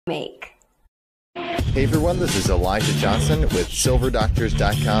make. Hey everyone, this is Elijah Johnson with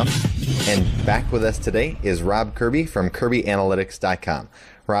SilverDoctors.com, and back with us today is Rob Kirby from KirbyAnalytics.com.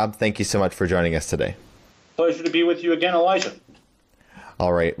 Rob, thank you so much for joining us today. Pleasure to be with you again, Elijah.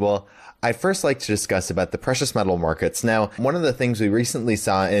 All right, well, I'd first like to discuss about the precious metal markets. Now, one of the things we recently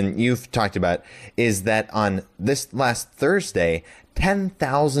saw, and you've talked about, is that on this last Thursday,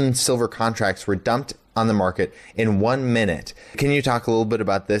 10,000 silver contracts were dumped on the market in 1 minute. Can you talk a little bit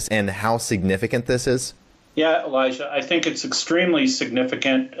about this and how significant this is? Yeah, Elijah, I think it's extremely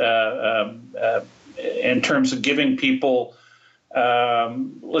significant in terms of giving people,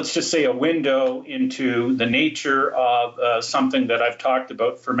 let's just say, a window into the nature of something that I've talked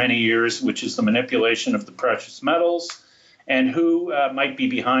about for many years, which is the manipulation of the precious metals and who might be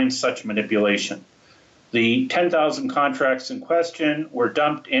behind such manipulation. The 10,000 contracts in question were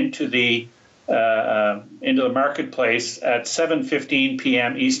dumped into the marketplace at 7:15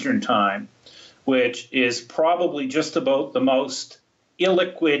 p.m. Eastern Time, which is probably just about the most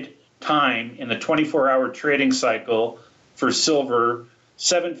illiquid time in the 24-hour trading cycle for silver.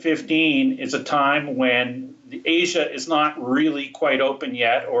 7:15 is a time when Asia is not really quite open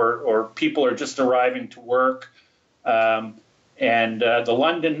yet, or people are just arriving to work. And the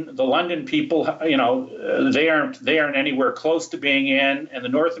London people, they aren't anywhere close to being in, and the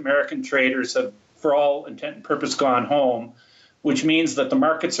North American traders have, for all intent and purpose, gone home, which means that the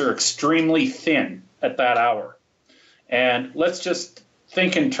markets are extremely thin at that hour. And let's just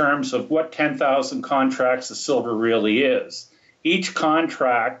think in terms of what 10,000 contracts of silver really is. Each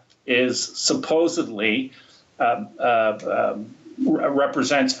contract is supposedly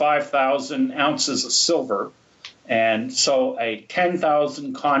represents 5,000 ounces of silver. And so a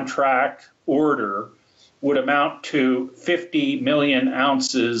 10,000 contract order would amount to 50 million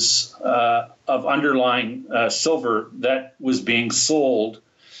ounces of underlying silver that was being sold.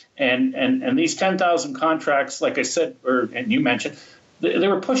 And these 10,000 contracts, like I said, and you mentioned, they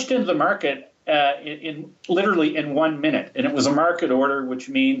were pushed into the market in literally in 1 minute. And it was a market order, which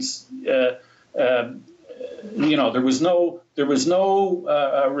means there was no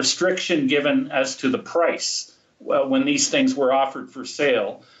restriction given as to the price. When these things were offered for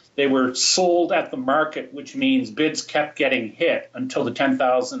sale, they were sold at the market, which means bids kept getting hit until the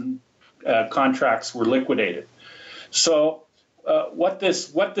 10,000 contracts were liquidated. So what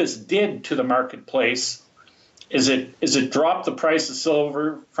this did to the marketplace is it dropped the price of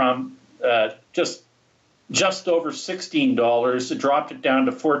silver from just over $16. It dropped it down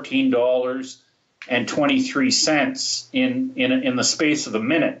to $14.23 in the space of a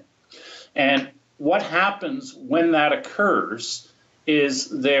minute. And what happens when that occurs is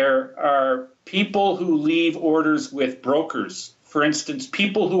there are people who leave orders with brokers. For instance,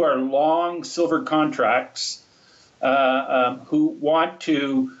 people who are long silver contracts who want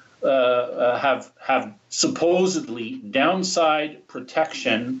to have supposedly downside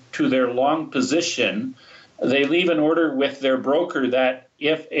protection to their long position. They leave an order with their broker that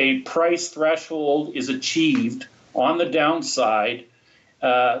if a price threshold is achieved on the downside,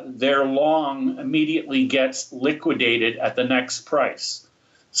 their long immediately gets liquidated at the next price.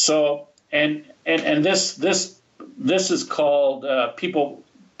 So, and this is called people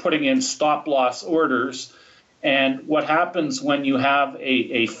putting in stop loss orders. And what happens when you have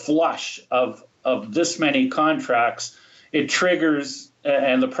a flush of this many contracts, it triggers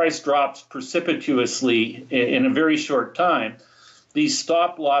and the price drops precipitously in a very short time. These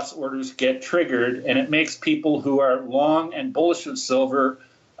stop loss orders get triggered, and it makes people who are long and bullish of silver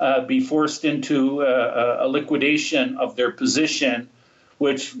be forced into a liquidation of their position,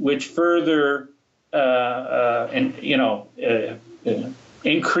 which further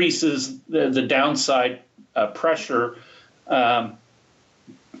increases the downside pressure in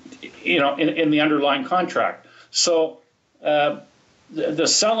the underlying contract. So the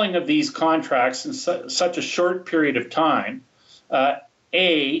selling of these contracts in such a short period of time,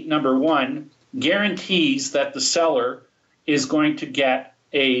 number one, guarantees that the seller is going to get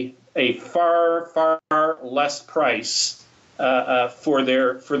a far less price for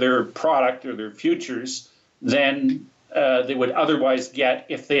their product or their futures than they would otherwise get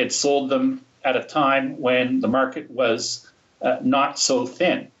if they had sold them at a time when the market was not so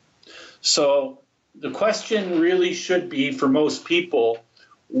thin. So the question really should be for most people,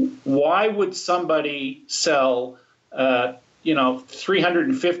 why would somebody sell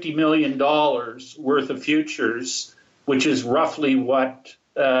 $350 million worth of futures, which is roughly what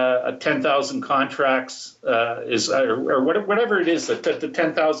 10,000 contracts is, or whatever it is, that the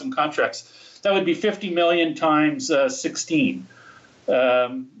 10,000 contracts, that would be 50 million times 16.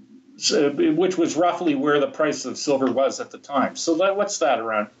 which was roughly where the price of silver was at the time. So what's that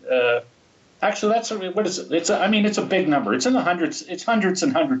around? Actually, that's what is it? It's a big number. It's in the hundreds. It's hundreds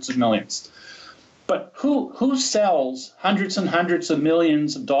and hundreds of millions. But who sells hundreds and hundreds of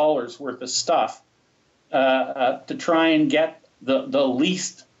millions of dollars worth of stuff to try and get the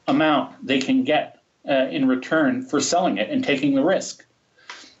least amount they can get in return for selling it and taking the risk?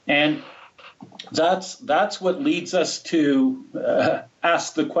 And that's what leads us to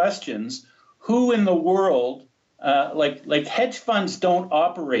ask the questions: who in the world, like hedge funds don't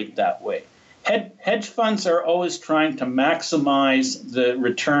operate that way. Hedge funds are always trying to maximize the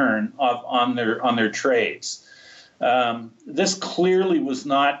return on their trades. This clearly was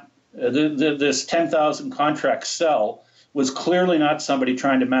not this 10,000 contract sell was clearly not somebody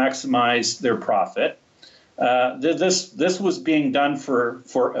trying to maximize their profit. This was being done for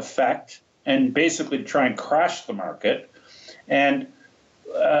effect and basically to try and crash the market. And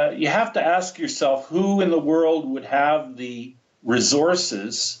you have to ask yourself, who in the world would have the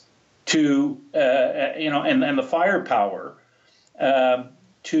resources to and the firepower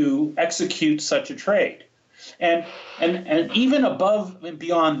to execute such a trade, and even above and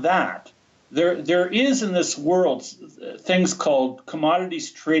beyond that, there is in this world things called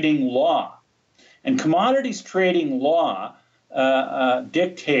commodities trading law, and commodities trading law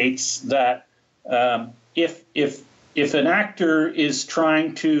dictates that if an actor is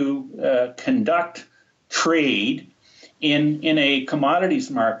trying to conduct trade in a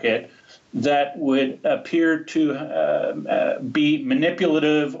commodities market that would appear to be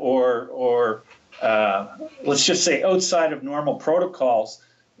manipulative or let's just say outside of normal protocols,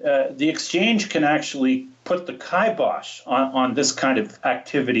 the exchange can actually put the kibosh on this kind of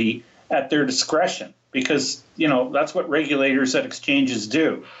activity at their discretion, because that's what regulators at exchanges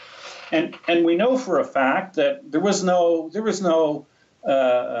do. And we know for a fact that there was no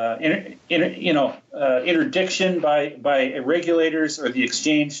interdiction by regulators or the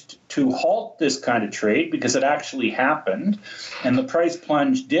exchange to halt this kind of trade, because it actually happened, and the price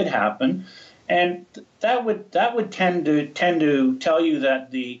plunge did happen, and that would tend to tell you that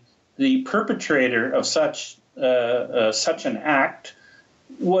the perpetrator of such an act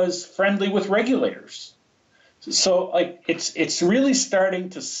was friendly with regulators. So it's really starting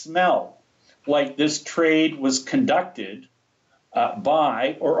to smell like this trade was conducted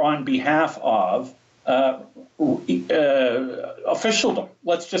by or on behalf of officialdom.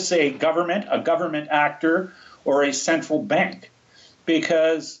 Let's just say a government actor, or a central bank,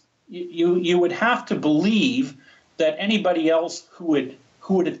 because you would have to believe that anybody else who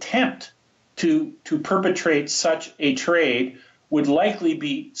would attempt to perpetrate such a trade would likely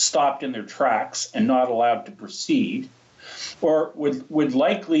be stopped in their tracks and not allowed to proceed, or would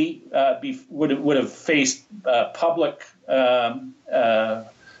likely would have faced public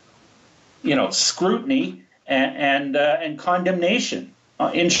scrutiny and condemnation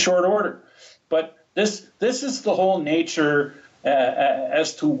in short order. But this is the whole nature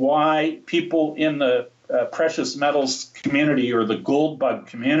as to why people in the precious metals community, or the gold bug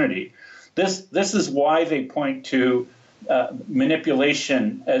community, this is why they point to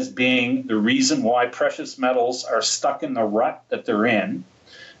manipulation as being the reason why precious metals are stuck in the rut that they're in.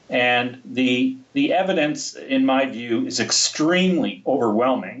 And the evidence, in my view, is extremely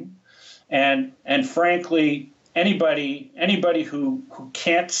overwhelming. And frankly, anybody who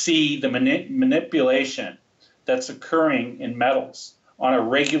can't see the manipulation that's occurring in metals on a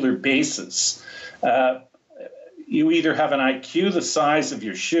regular basis, you either have an IQ the size of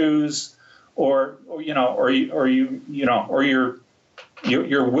your shoes, or you're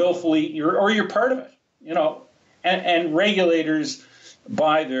willfully, or you're part of it, and regulators,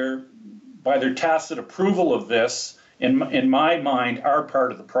 by their tacit approval of this, in my mind, are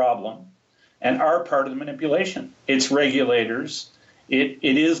part of the problem and are part of the manipulation. It's regulators, it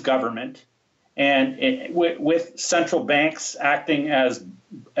is government, and with central banks acting as,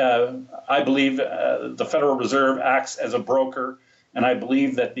 I believe, the Federal Reserve acts as a broker, and I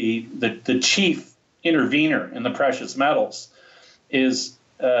believe that the chief intervener in the precious metals is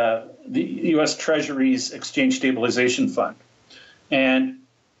the U.S. Treasury's Exchange Stabilization Fund. And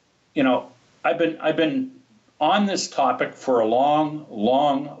I've been on this topic for a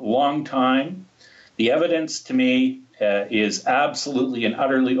long time. The evidence to me is absolutely and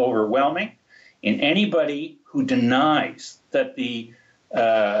utterly overwhelming. And anybody who denies that the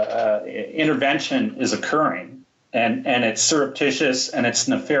intervention is occurring, and it's surreptitious, and it's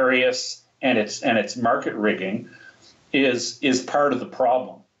nefarious, and it's market rigging, is part of the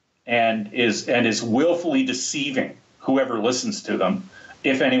problem, and is willfully deceiving whoever listens to them,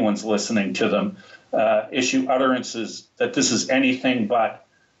 if anyone's listening to them, issue utterances that this is anything but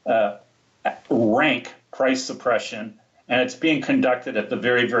rank price suppression, and it's being conducted at the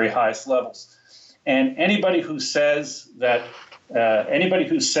very, very highest levels. And anybody who says that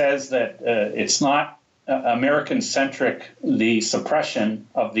it's not American-centric, the suppression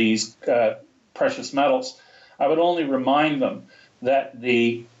of these precious metals, I would only remind them that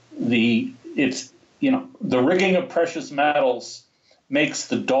the rigging of precious metals makes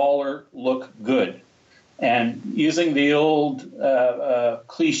the dollar look good. And using the old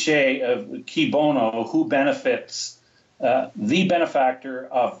cliche of qui bono, who benefits, the benefactor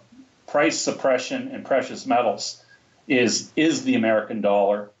of price suppression in precious metals is the American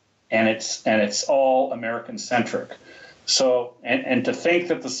dollar, and it's all American centric. So, and to think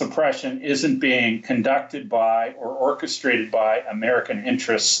that the suppression isn't being conducted by or orchestrated by American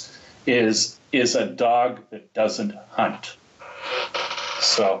interests is a dog that doesn't hunt.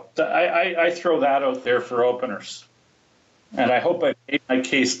 So I throw that out there for openers, and I hope I made my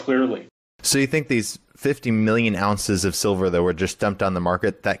case clearly. So you think these 50 million ounces of silver that were just dumped on the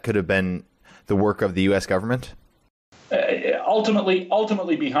market, that could have been the work of the U.S. government?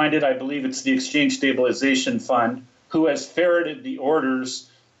 Ultimately behind it, I believe it's the Exchange Stabilization Fund, who has ferreted the orders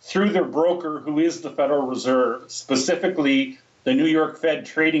through their broker, who is the Federal Reserve. Specifically, the New York Fed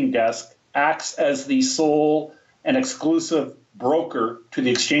Trading Desk acts as the sole and exclusive broker to the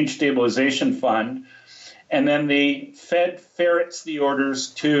Exchange Stabilization Fund. And then the Fed ferrets the orders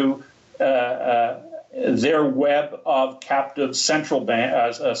to their web of captive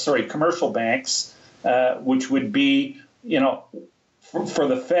commercial banks, which would be, for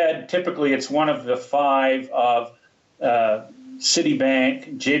the Fed, typically it's one of the five of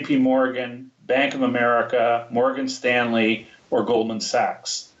Citibank, J.P. Morgan, Bank of America, Morgan Stanley, or Goldman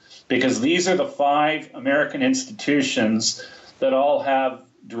Sachs, because these are the five American institutions that all have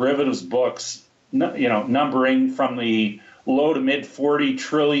derivatives books, numbering from the low to mid $40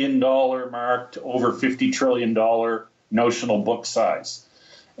 trillion mark to over $50 trillion notional book size.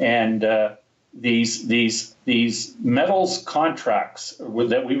 And these metals contracts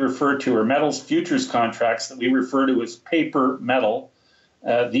that we refer to, or metals futures contracts that we refer to as paper metal,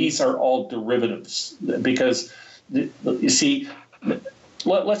 these are all derivatives. Because, you see,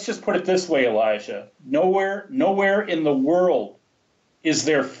 let's just put it this way, Elijah. Nowhere in the world is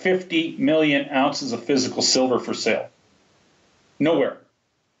there 50 million ounces of physical silver for sale. Nowhere.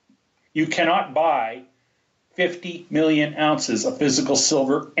 You cannot buy 50 million ounces of physical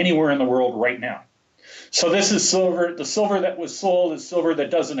silver anywhere in the world right now. So this is silver. The silver that was sold is silver that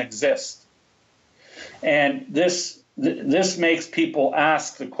doesn't exist. And this makes people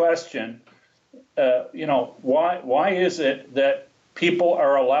ask the question, why is it that people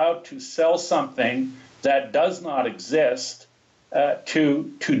are allowed to sell something that does not exist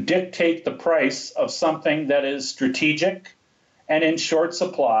to dictate the price of something that is strategic and in short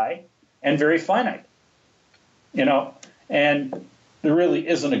supply and very finite? And there really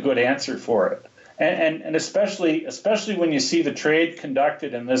isn't a good answer for it. And especially when you see the trade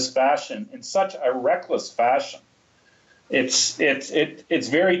conducted in this fashion, in such a reckless fashion, it's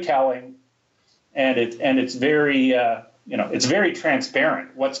very telling, and it's very it's very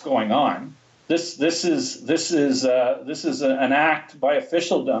transparent what's going on. This is an act by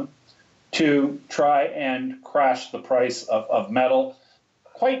officialdom to try and crash the price of metal,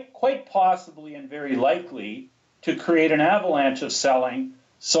 quite possibly and very likely to create an avalanche of selling,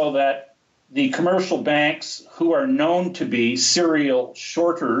 so that the commercial banks, who are known to be serial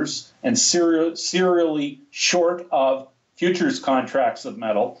shorters and serially short of futures contracts of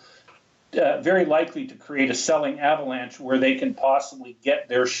metal, very likely to create a selling avalanche where they can possibly get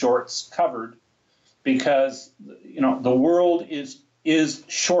their shorts covered, because the world is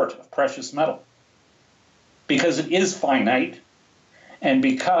short of precious metal, because it is finite, and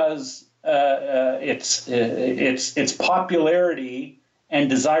because its popularity and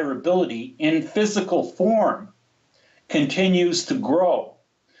desirability in physical form continues to grow,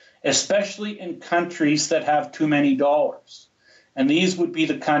 especially in countries that have too many dollars. And these would be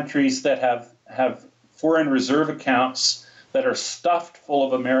the countries that have foreign reserve accounts that are stuffed full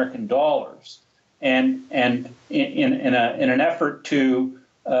of American dollars. And in an effort to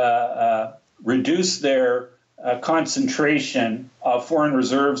reduce their concentration of foreign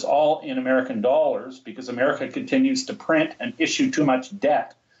reserves all in American dollars, because America continues to print and issue too much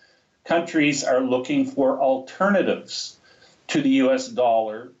debt, countries are looking for alternatives to the U.S.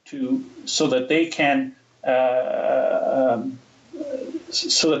 dollar so that they can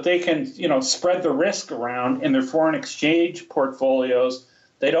spread the risk around in their foreign exchange portfolios.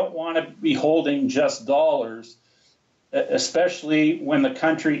 They don't want to be holding just dollars, especially when the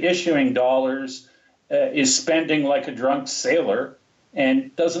country issuing dollars is spending like a drunk sailor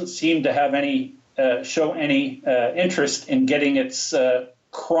and doesn't seem to have any show any interest in getting its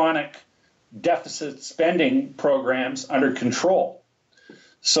chronic deficit spending programs under control.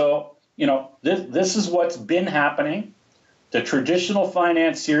 So, this is what's been happening. The traditional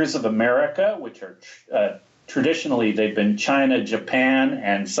financiers of America, which are traditionally they've been China, Japan,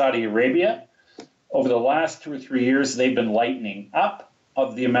 and Saudi Arabia, over the last 2 or 3 years, they've been lightening up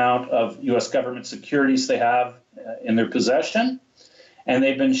of the amount of U.S. government securities they have in their possession. And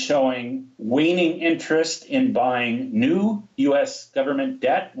they've been showing waning interest in buying new U.S. government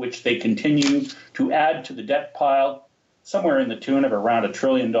debt, which they continue to add to the debt pile somewhere in the tune of around $1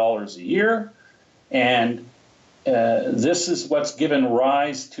 trillion a year. And this is what's given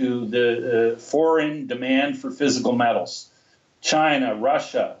rise to the foreign demand for physical metals. China,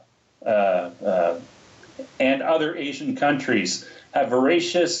 Russia, and other Asian countries have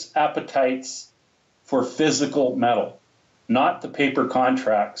voracious appetites for physical metal, not the paper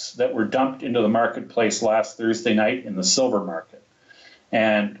contracts that were dumped into the marketplace last Thursday night in the silver market.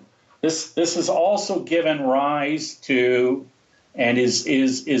 And this has also given rise to, and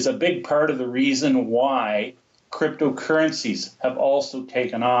is a big part of the reason why cryptocurrencies have also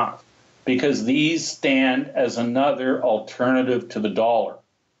taken off, because these stand as another alternative to the dollar,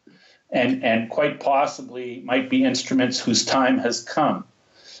 and quite possibly might be instruments whose time has come.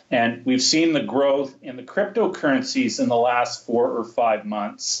 And we've seen the growth in the cryptocurrencies in the last 4 or 5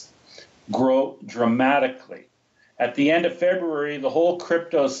 months grow dramatically. At the end of February, the whole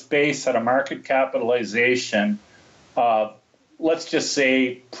crypto space had a market capitalization of, let's just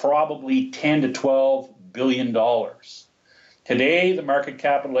say, probably $10 to $12 billion. Today, the market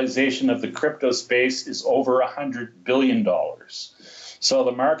capitalization of the crypto space is over $100 billion. So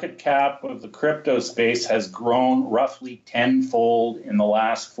the market cap of the crypto space has grown roughly tenfold in the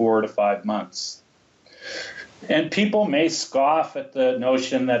last 4 to 5 months. And people may scoff at the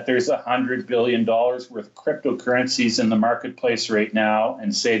notion that there's $100 billion worth of cryptocurrencies in the marketplace right now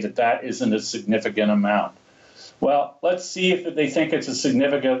and say that that isn't a significant amount. Well, let's see if they think it's a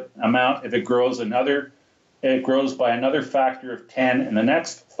significant amount if it grows by another factor of 10 in the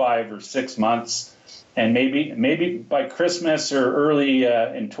next 5 or 6 months. And maybe by Christmas or early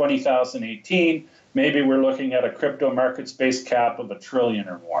in 2018, maybe we're looking at a crypto market space cap of $1 trillion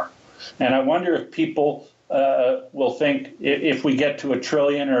or more. And I wonder if people will think if we get to $1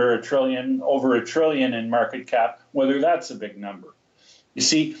 trillion or over $1 trillion in market cap, whether that's a big number. You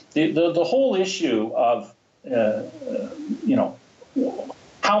see, the whole issue of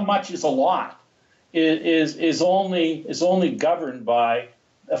how much is a lot is only governed by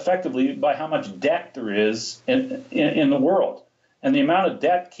effectively by how much debt there is in the world. And the amount of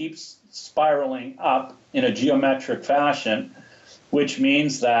debt keeps spiraling up in a geometric fashion, which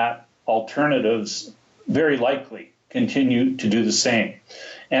means that alternatives very likely continue to do the same.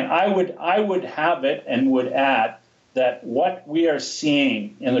 And I would have it and would add that what we are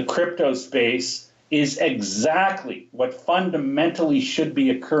seeing in the crypto space is exactly what fundamentally should be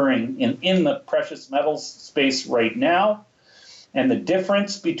occurring in the precious metals space right now. And the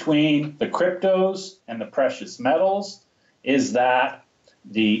difference between the cryptos and the precious metals is that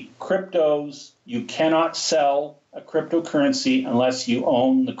the cryptos, you cannot sell a cryptocurrency unless you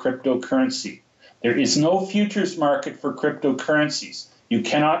own the cryptocurrency. There is no futures market for cryptocurrencies. You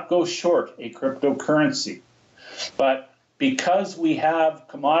cannot go short a cryptocurrency. But because we have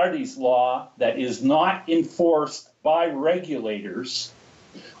commodities law that is not enforced by regulators,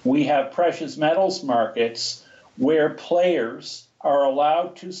 we have precious metals markets where players are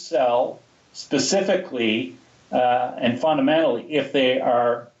allowed to sell specifically and fundamentally, if they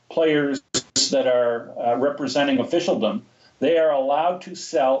are players that are representing officialdom, they are allowed to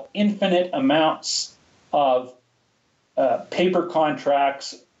sell infinite amounts of paper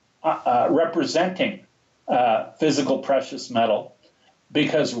contracts representing physical precious metal,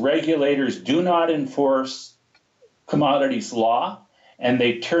 because regulators do not enforce commodities law, and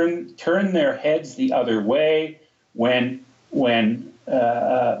they turn their heads the other way when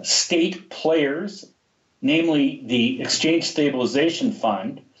state players, namely the Exchange Stabilization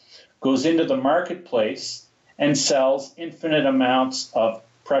Fund, goes into the marketplace and sells infinite amounts of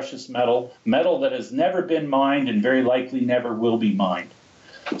precious metal that has never been mined and very likely never will be mined.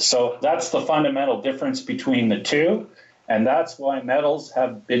 So that's the fundamental difference between the two, and that's why metals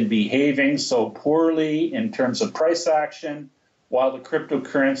have been behaving so poorly in terms of price action, while the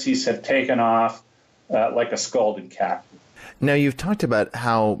cryptocurrencies have taken off like a scalded cat. Now, you've talked about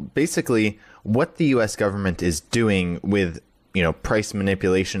how basically what the U.S. government is doing with, price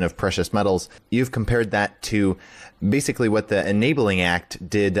manipulation of precious metals. You've compared that to basically what the Enabling Act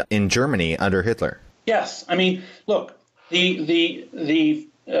did in Germany under Hitler. Yes. I mean, look, the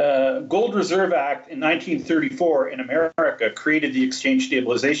Gold Reserve Act in 1934 in America created the Exchange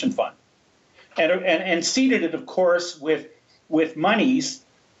Stabilization Fund, and seeded it, of course, with monies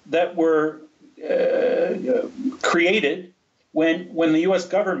that were created when the U.S.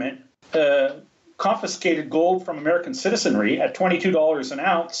 government confiscated gold from American citizenry at $22 an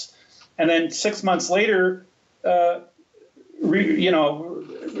ounce, and then 6 months later,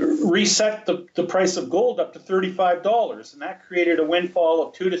 reset the price of gold up to $35, and that created a windfall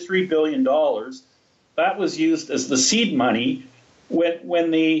of $2 to $3 billion. That was used as the seed money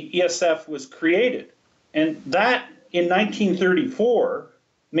when the ESF was created, and that in 1934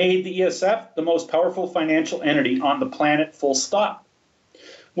 made the ESF the most powerful financial entity on the planet, full stop.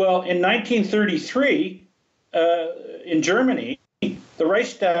 Well, in 1933, in Germany, the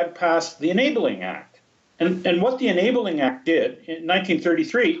Reichstag passed the Enabling Act. And what the Enabling Act did in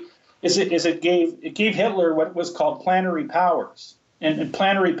 1933 is it gave Hitler what was called plenary powers. And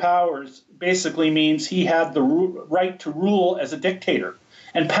plenary powers basically means he had the right to rule as a dictator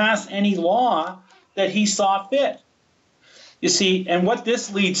and pass any law that he saw fit. You see, and what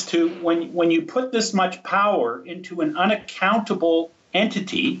this leads to, when you put this much power into an unaccountable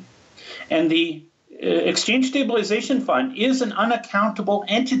entity, and the Exchange Stabilization Fund is an unaccountable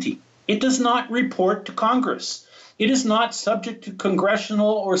entity. It does not report to Congress. It is not subject to congressional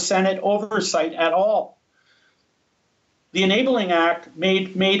or Senate oversight at all. The Enabling Act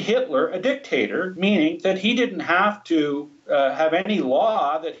made Hitler a dictator, meaning that he didn't have to have any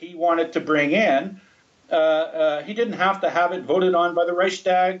law that he wanted to bring in. He didn't have to have it voted on by the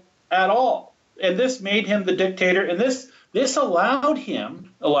Reichstag at all. And this made him the dictator, and this allowed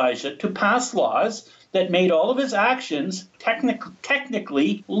him, Elijah, to pass laws that made all of his actions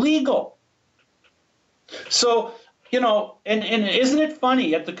technically legal. So, and isn't it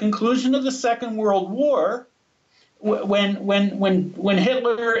funny, at the conclusion of the Second World War, when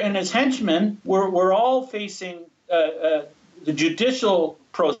Hitler and his henchmen were all facing the judicial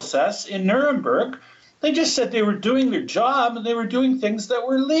process in Nuremberg, they just said they were doing their job and they were doing things that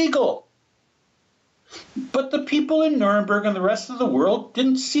were legal. But the people in Nuremberg and the rest of the world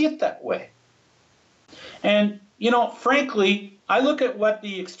didn't see it that way. And, frankly, I look at what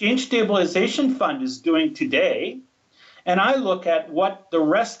the Exchange Stabilization Fund is doing today, and I look at what the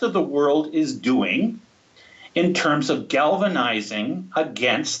rest of the world is doing in terms of galvanizing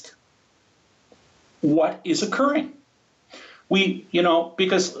against what is occurring.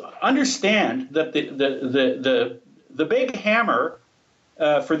 Because understand that the big hammer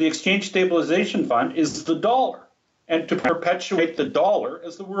for the Exchange Stabilization Fund is the dollar, and to perpetuate the dollar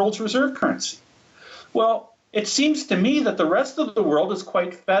as the world's reserve currency. Well, it seems to me that the rest of the world is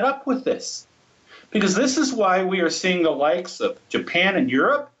quite fed up with this, because this is why we are seeing the likes of Japan and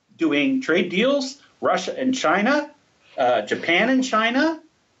Europe doing trade deals, Russia and China, Japan and China,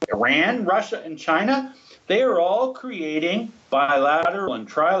 Iran, Russia and China. They are all creating bilateral and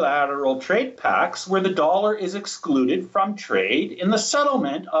trilateral trade pacts where the dollar is excluded from trade in the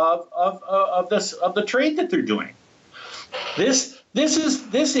settlement of the trade that they're doing. This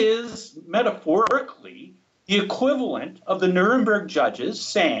is metaphorically the equivalent of the Nuremberg judges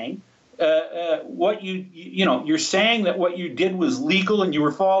saying you're saying that what you did was legal and you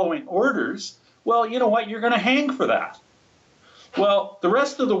were following orders. Well, you know what? You're going to hang for that. Well, the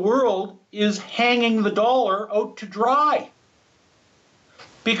rest of the world is hanging the dollar out to dry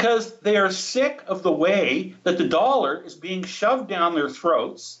because they are sick of the way that the dollar is being shoved down their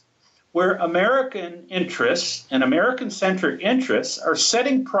throats, where American interests and American-centric interests are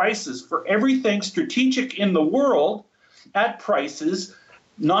setting prices for everything strategic in the world at prices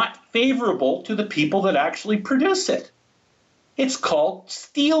not favorable to the people that actually produce it. It's called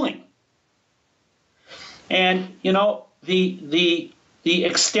stealing. And, the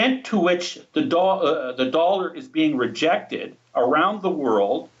extent to which the dollar is being rejected around the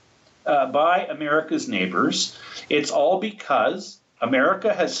world by America's neighbors, it's all because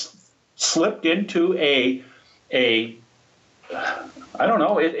America has slipped into a I don't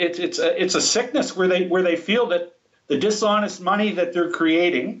know, it's a sickness where they feel that the dishonest money that they're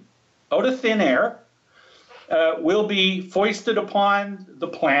creating out of thin air will be foisted upon the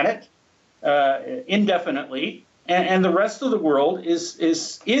planet indefinitely. And the rest of the world is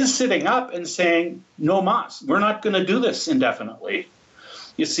sitting up and saying, no mas, we're not going to do this indefinitely.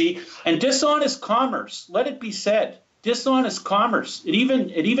 You see, and dishonest commerce, let it be said, dishonest commerce, it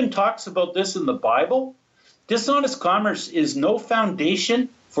even talks about this in the Bible. Dishonest commerce is no foundation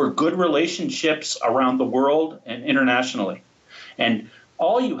for good relationships around the world and internationally. And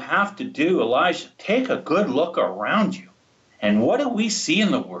all you have to do, Elijah, take a good look around you. And what do we see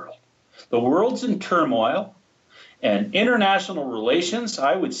in the world? The world's in turmoil. And international relations,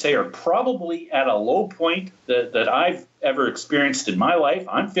 I would say, are probably at a low point that I've ever experienced in my life.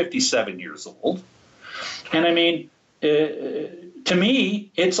 I'm 57 years old. And I mean, to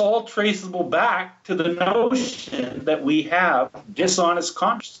me, it's all traceable back to the notion that we have dishonest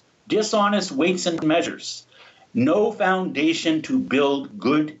commerce, dishonest weights and measures, no foundation to build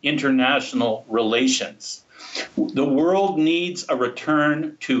good international relations. The world needs a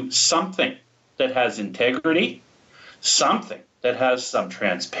return to something that has integrity, something that has some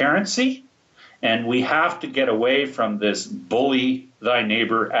transparency, and we have to get away from this bully thy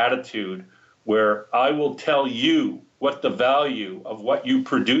neighbor attitude where I will tell you what the value of what you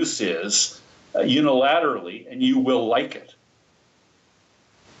produce is unilaterally, and you will like it.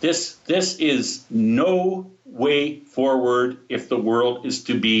 This is no way forward if the world is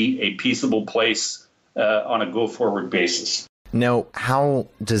to be a peaceable place on a go-forward basis. Now, how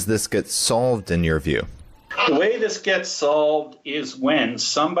does this get solved in your view? The way this gets solved is when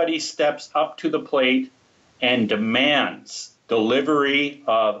somebody steps up to the plate and demands delivery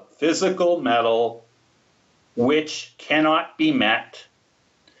of physical metal which cannot be met,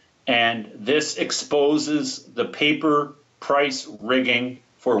 and this exposes the paper price rigging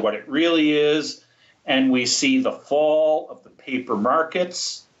for what it really is, and we see the fall of the paper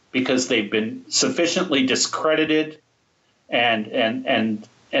markets because they've been sufficiently discredited, and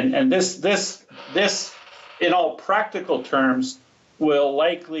this in all practical terms will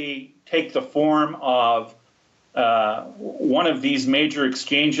likely take the form of one of these major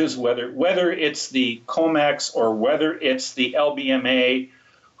exchanges, whether it's the COMEX or whether it's the LBMA,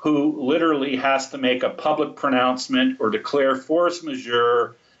 who literally has to make a public pronouncement or declare force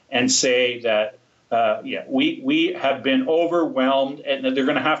majeure and say that, we have been overwhelmed, and they're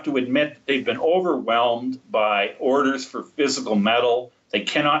going to have to admit that they've been overwhelmed by orders for physical metal. They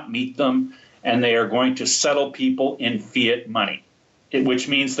cannot meet them, and they are going to settle people in fiat money, which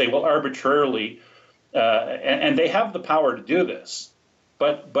means they will arbitrarily, and they have the power to do this,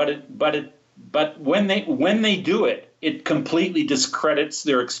 but when they do it, it completely discredits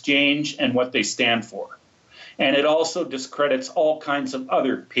their exchange and what they stand for. And it also discredits all kinds of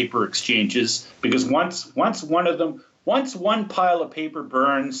other paper exchanges, because once one pile of paper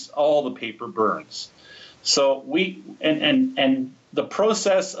burns, all the paper burns. So and the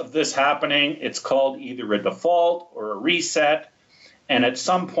process of this happening, it's called either a default or a reset. And at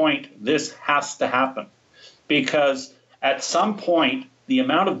some point, this has to happen, because at some point, the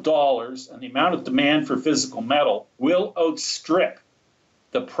amount of dollars and the amount of demand for physical metal will outstrip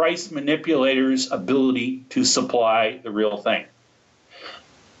the price manipulators' ability to supply the real thing.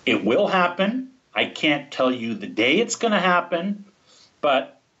 It will happen. I can't tell you the day it's going to happen,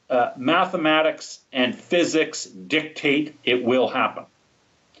 but mathematics and physics dictate it will happen.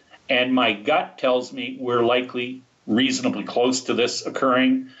 And my gut tells me we're likely reasonably close to this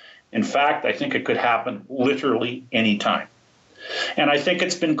occurring. In fact, I think it could happen literally any time. And I think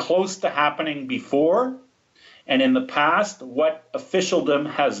it's been close to happening before. And in the past, what officialdom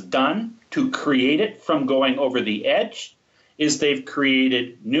has done to create it from going over the edge is they've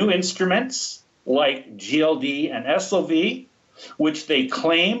created new instruments like GLD and SLV, which they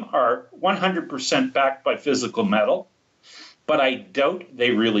claim are 100% backed by physical metal, but I doubt they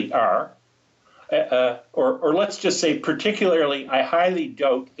really are. Or let's just say particularly, I highly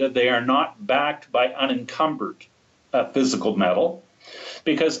doubt that they are not backed by unencumbered physical metal,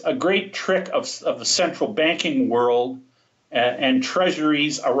 because a great trick of the central banking world and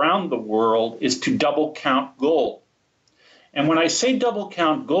treasuries around the world is to double count gold. And when I say double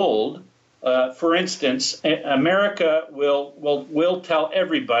count gold, for instance, America will tell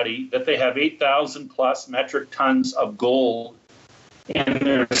everybody that they have 8,000 plus metric tons of gold in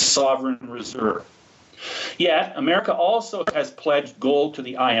their sovereign reserve. Yet, America also has pledged gold to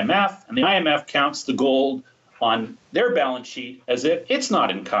the IMF, and the IMF counts the gold on their balance sheet as if it's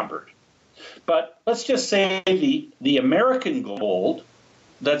not encumbered. But let's just say the American gold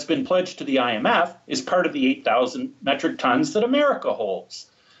that's been pledged to the IMF is part of the 8,000 metric tons that America holds.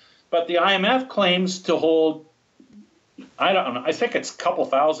 But the IMF claims to hold, I don't know, I think it's a couple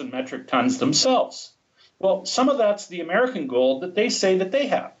thousand metric tons themselves. Well, some of that's the American gold that they say that they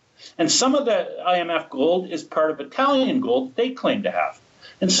have. And some of the IMF gold is part of Italian gold that they claim to have.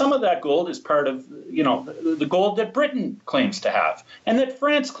 And some of that gold is part of, the gold that Britain claims to have and that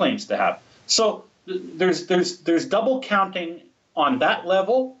France claims to have. So there's double counting on that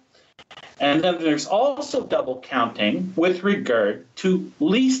level. And then there's also double counting with regard to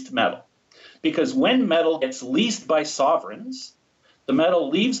leased metal. Because when metal gets leased by sovereigns, the metal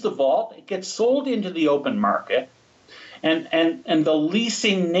leaves the vault, it gets sold into the open market, and the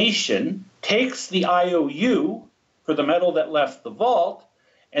leasing nation takes the IOU for the metal that left the vault,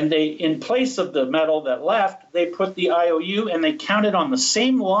 and they, in place of the metal that left, they put the IOU and they counted on the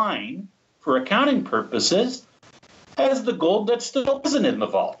same line for accounting purposes as the gold that still isn't in the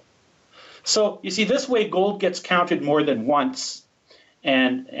vault. So you see, this way gold gets counted more than once,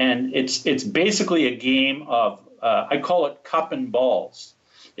 and it's basically a game of I call it cup and balls.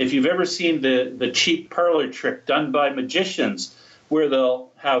 If you've ever seen the cheap parlor trick done by magicians, where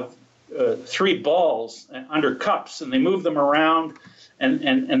they'll have 3 balls under cups and they move them around,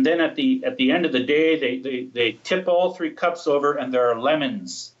 and then at the end of the day they tip all 3 cups over and there are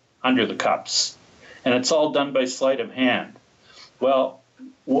lemons under the cups, and it's all done by sleight of hand. Well,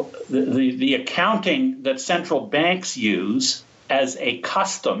 the accounting that central banks use as a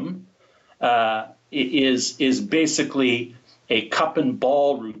custom is basically a cup and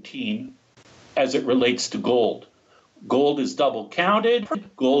ball routine as it relates to gold. Gold is double counted.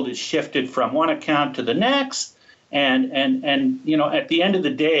 Gold is shifted from one account to the next, and you know, at the end of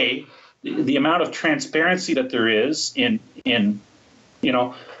the day, the amount of transparency that there is in you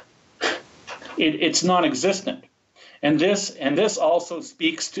know, it's non-existent. And this also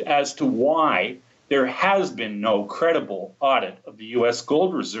speaks as to why there has been no credible audit of the U.S.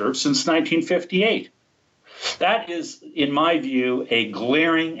 gold reserve since 1958. That is, in my view, a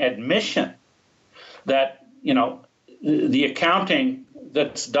glaring admission that, you know, the accounting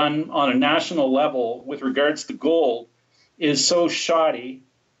that's done on a national level with regards to gold is so shoddy,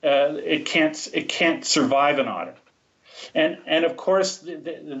 it can't survive an audit. And of course,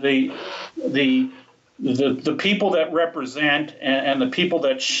 the people that represent and the people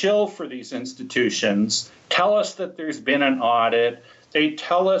that shill for these institutions tell us that there's been an audit. They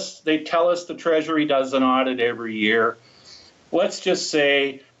tell us the Treasury does an audit every year. Let's just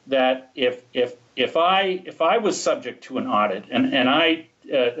say that if I was subject to an audit and I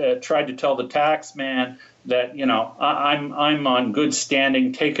tried to tell the tax man that, you know, I'm on good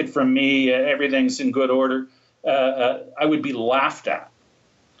standing, take it from me, everything's in good order, I would be laughed at.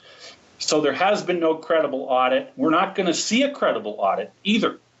 So there has been no credible audit. We're not going to see a credible audit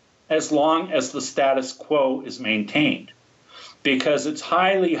either, as long as the status quo is maintained, because it's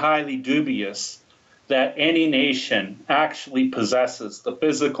highly, highly dubious that any nation actually possesses the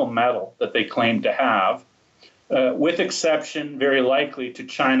physical metal that they claim to have, with exception, very likely, to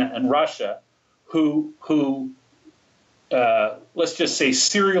China and Russia, who let's just say,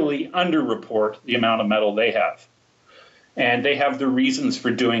 serially underreport the amount of metal they have. And they have the reasons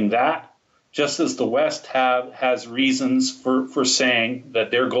for doing that, just as the West has reasons for saying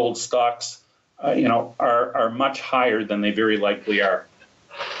that their gold stocks, are much higher than they very likely are.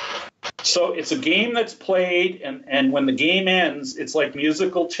 So it's a game that's played, and when the game ends, it's like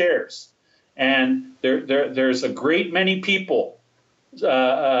musical chairs. And there's a great many people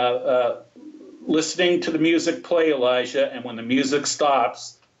listening to the music play, Elijah, and when the music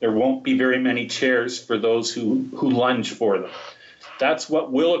stops, there won't be very many chairs for those who lunge for them. That's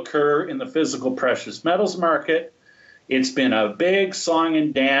what will occur in the physical precious metals market. It's been a big song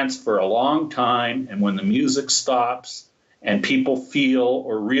and dance for a long time, and when the music stops and people feel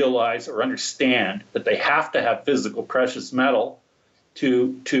or realize or understand that they have to have physical precious metal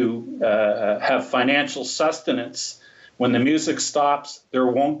to have financial sustenance, when the music stops, there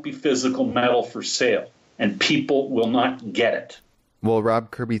won't be physical metal for sale, and people will not get it. Well, Rob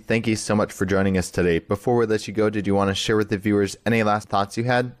Kirby, thank you so much for joining us today. Before we let you go, did you want to share with the viewers any last thoughts you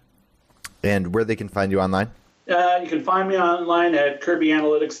had and where they can find you online? You can find me online at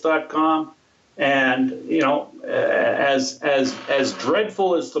kirbyanalytics.com. And, as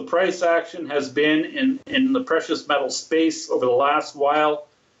dreadful as the price action has been in the precious metal space over the last while,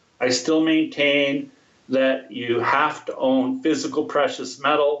 I still maintain that you have to own physical precious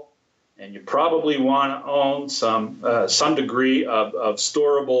metal, and you probably want to own some degree of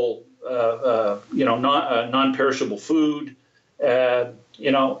storable, non-perishable food, and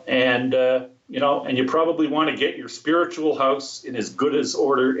you probably want to get your spiritual house in as good as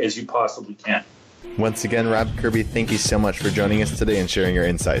order as you possibly can. Once again, Rob Kirby, thank you so much for joining us today and sharing your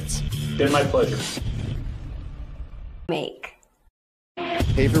insights. It's been my pleasure.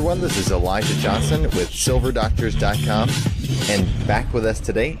 Hey everyone, this is Elijah Johnson with SilverDoctors.com, and back with us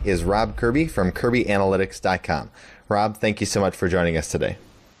today is Rob Kirby from KirbyAnalytics.com. Rob, thank you so much for joining us today.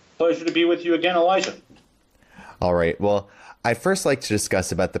 Pleasure to be with you again, Elijah. All right, well, I'd first like to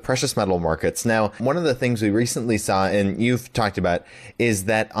discuss about the precious metal markets. Now, one of the things we recently saw, and you've talked about, is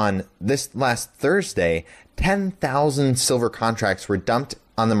that on this last Thursday, 10,000 silver contracts were dumped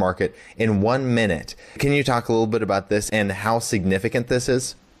on the market in 1 minute. Can you talk a little bit about this and how significant this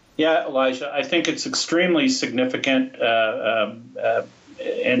is? Yeah, Elijah, I think it's extremely significant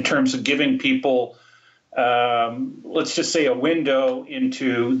in terms of giving people let's just say, a window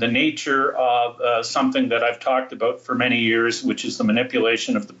into the nature of something that I've talked about for many years, which is the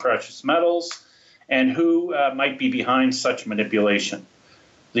manipulation of the precious metals, and who might be behind such manipulation.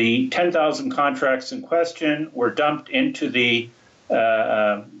 The 10,000 contracts in question were dumped into the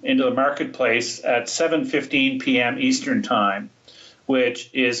marketplace at 7:15 p.m. Eastern Time, which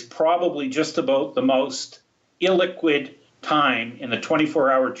is probably just about the most illiquid time in the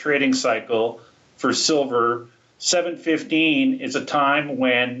 24-hour trading cycle for silver. 7:15 is a time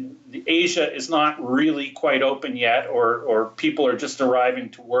when Asia is not really quite open yet, or people are just arriving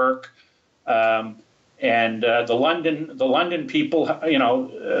to work. And the London people,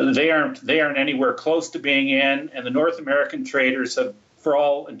 they aren't anywhere close to being in, and the North American traders have, for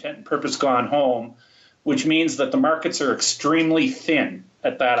all intent and purpose, gone home, which means that the markets are extremely thin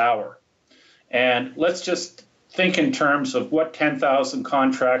at that hour. And let's just think in terms of what 10,000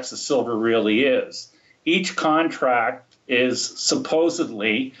 contracts of silver really is. Each contract is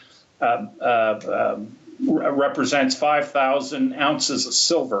supposedly represents 5,000 ounces of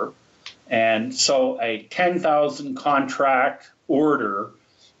silver. And so a 10,000 contract order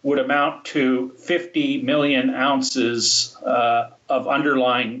would amount to 50 million ounces of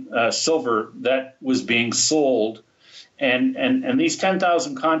underlying silver that was being sold. And these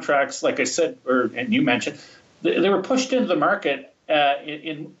 10,000 contracts, like I said, and you mentioned, they were pushed into the market.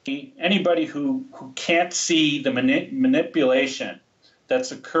 Anybody who can't see the manipulation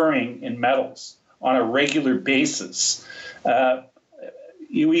that's occurring in metals on a regular basis,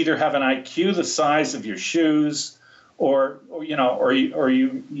 you either have an IQ the size of your shoes, or you're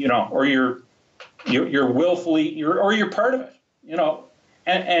willfully, or you're part of it,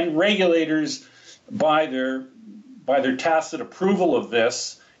 and regulators, by their tacit approval of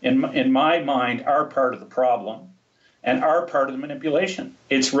this, in my mind, are part of the problem and are part of the manipulation.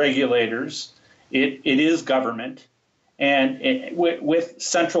 It's regulators, it is government, and with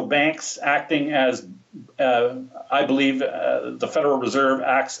central banks acting as, I believe, the Federal Reserve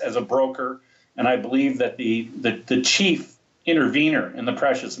acts as a broker, and I believe that the chief intervener in the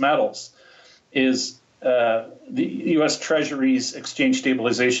precious metals is the U.S. Treasury's Exchange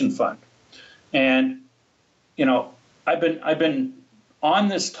Stabilization Fund. And I've been on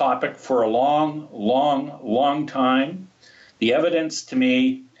this topic for a long time. The evidence to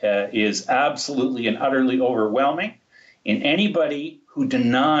me is absolutely and utterly overwhelming. And anybody who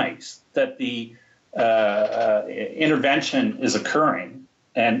denies that the intervention is occurring,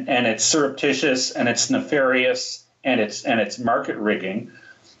 and it's surreptitious and it's nefarious and it's market rigging,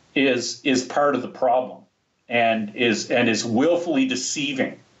 is part of the problem, and is willfully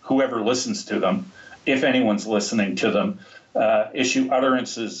deceiving whoever listens to them, if anyone's listening to them, issue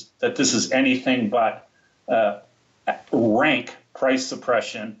utterances that this is anything but rank price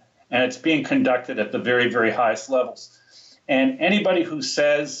suppression, and it's being conducted at the very, very highest levels. And anybody who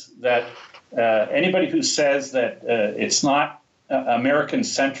says that it's not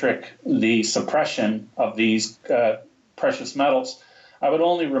American-centric, the suppression of these precious metals, I would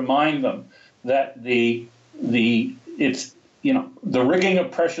only remind them that the rigging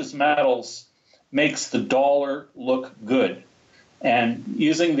of precious metals makes the dollar look good. And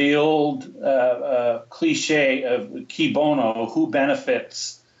using the old cliche of qui bono, who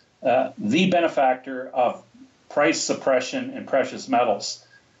benefits, the benefactor of price suppression in precious metals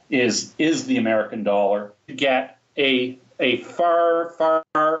is the American dollar. To get a far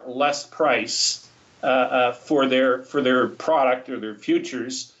less price for their product or their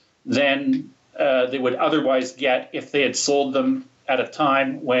futures than they would otherwise get if they had sold them at a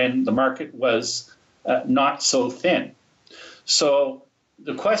time when the market was not so thin. So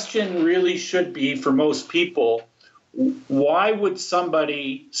the question really should be, for most people, why would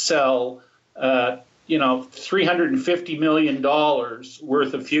somebody sell $350 million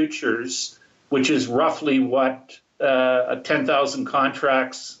worth of futures, which is roughly what 10,000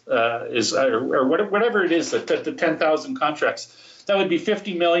 contracts is, or whatever it is, that the 10,000 contracts, that would be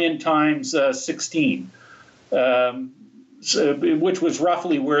 50 million times 16, which was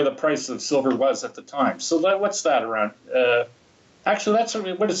roughly where the price of silver was at the time. So what's that around?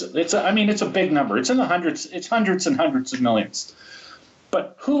 Actually, what is it? It's a big number. It's in the hundreds. It's hundreds and hundreds of millions.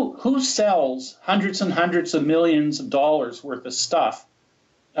 But who sells hundreds and hundreds of millions of dollars worth of stuff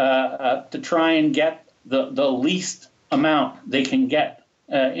to try and get the least amount they can get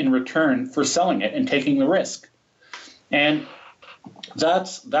in return for selling it and taking the risk? And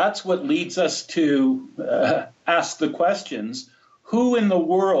that's what leads us to ask the questions: who in the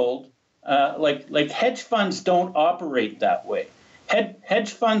world, like hedge funds don't operate that way.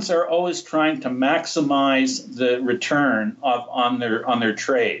 Hedge funds are always trying to maximize the return on their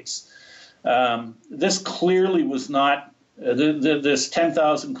trades. This clearly was not, this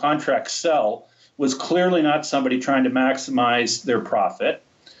 10,000 contract sell was clearly not somebody trying to maximize their profit.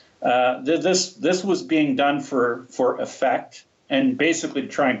 This was being done for effect and basically to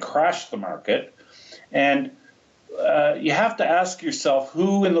try and crash the market. And you have to ask yourself,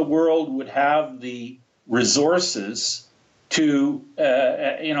 who in the world would have the resources to,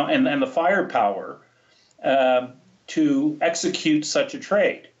 and the firepower to execute such a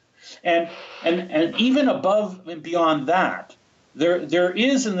trade? And even above and beyond that, there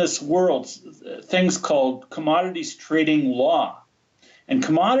is in this world things called commodities trading law. And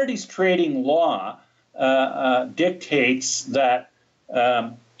commodities trading law dictates that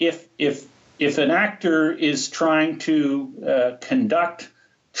if an actor is trying to conduct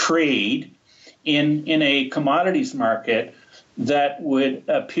trade in a commodities market that would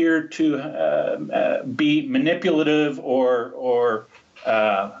appear to be manipulative or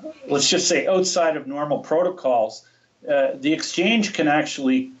let's just say outside of normal protocols, the exchange can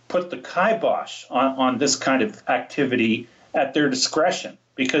actually put the kibosh on this kind of activity at their discretion,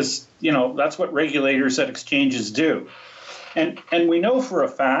 because that's what regulators at exchanges do. And we know for a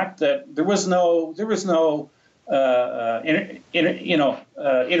fact that there was no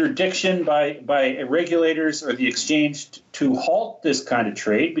interdiction by regulators or the exchange to halt this kind of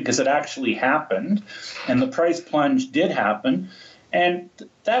trade, because it actually happened, and the price plunge did happen. And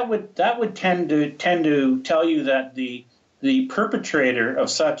that would tend to tell you that the perpetrator of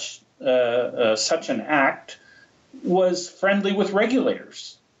such an act was friendly with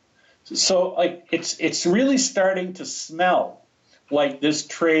regulators. So it's really starting to smell like this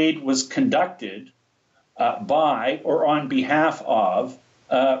trade was conducted by or on behalf of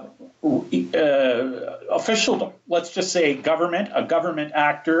officialdom. Let's just say a government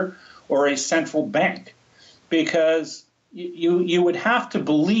actor, or a central bank, because you would have to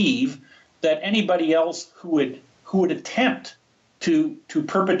believe that anybody else who would attempt to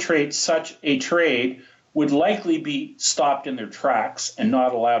perpetrate such a trade would likely be stopped in their tracks and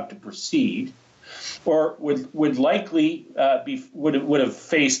not allowed to proceed, or would likely would have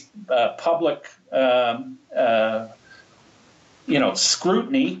faced public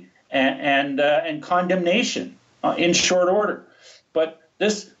scrutiny and condemnation in short order. But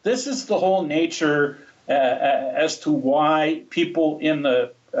this is the whole nature as to why people in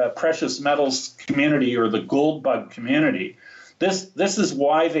the precious metals community, or the gold bug community, this is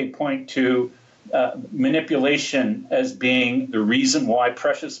why they point to manipulation as being the reason why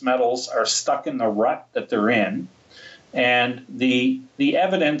precious metals are stuck in the rut that they're in. And the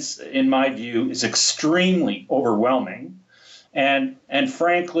evidence, in my view, is extremely overwhelming. And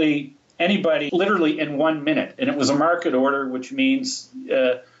frankly, anybody, literally in 1 minute, and it was a market order, which means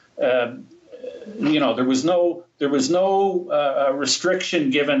there was no restriction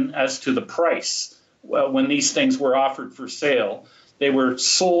given as to the price when these things were offered for sale. They were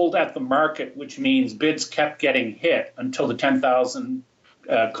sold at the market, which means bids kept getting hit until the 10,000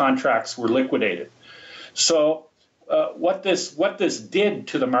 contracts were liquidated. So what this did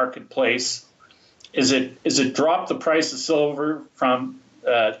to the marketplace is it dropped the price of silver from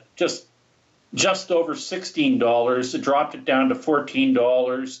just over $16. It dropped it down to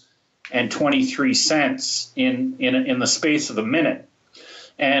 $14.23 in the space of a minute.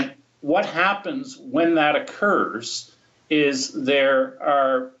 And what happens when that occurs is there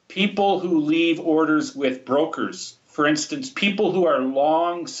are people who leave orders with brokers. For instance, people who are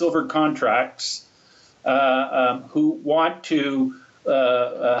long silver contracts who want to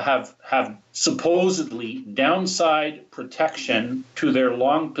have supposedly downside protection to their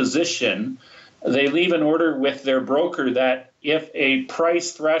long position. They leave an order with their broker that if a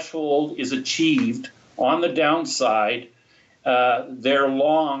price threshold is achieved on the downside, their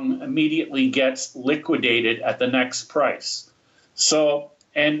long immediately gets liquidated at the next price. So,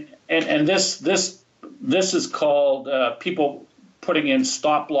 and this is called people putting in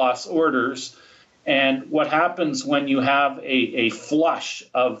stop loss orders. And what happens when you have a flush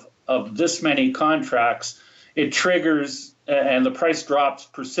of this many contracts, it triggers, and the price drops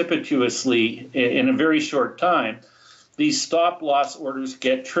precipitously in a very short time. These stop loss orders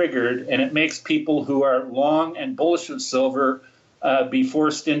get triggered, and it makes people who are long and bullish of silver be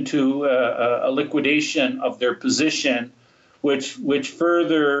forced into a liquidation of their position, which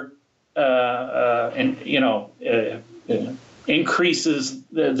further increases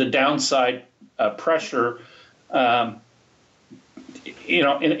the downside pressure in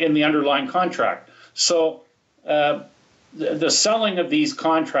the underlying contract. So the selling of these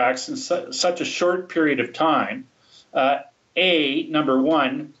contracts in such a short period of time, number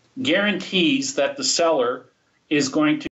one, guarantees that the seller is going to